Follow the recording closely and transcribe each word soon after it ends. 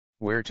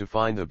Where to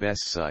find the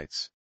best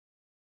sites.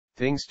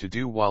 Things to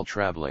do while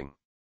traveling.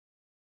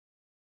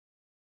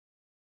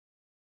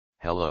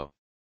 Hello.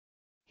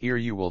 Here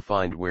you will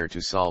find where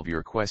to solve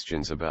your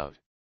questions about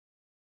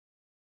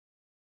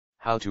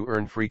how to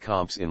earn free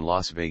comps in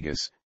Las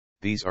Vegas.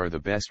 These are the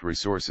best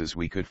resources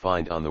we could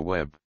find on the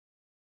web.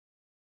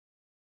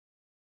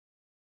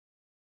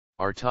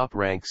 Our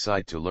top-ranked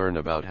site to learn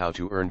about how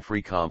to earn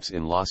free comps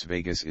in Las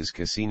Vegas is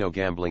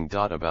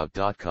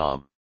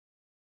casinogambling.about.com.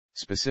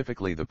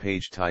 Specifically the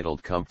page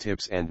titled Comp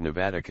Tips and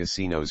Nevada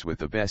Casinos with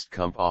the Best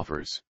Comp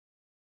Offers.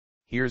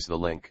 Here's the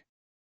link.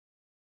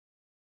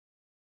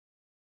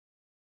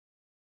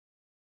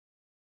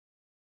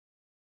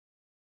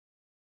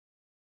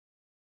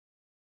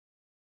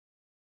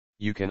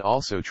 You can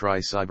also try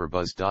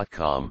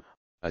cyberbuzz.com,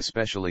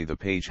 especially the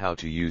page How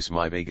to Use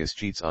My Vegas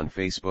Cheats on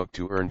Facebook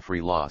to Earn Free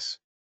Loss.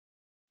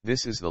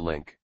 This is the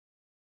link.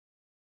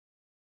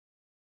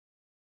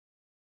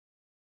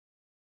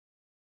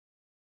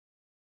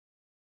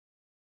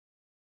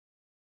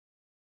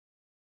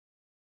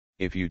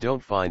 If you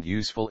don't find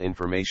useful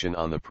information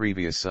on the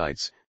previous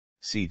sites,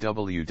 see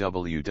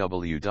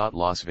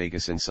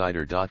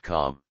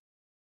www.lasvegasinsider.com.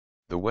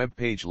 The web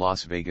page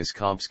Las Vegas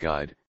Comps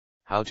Guide,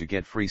 How to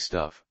Get Free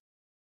Stuff.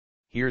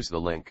 Here's the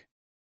link.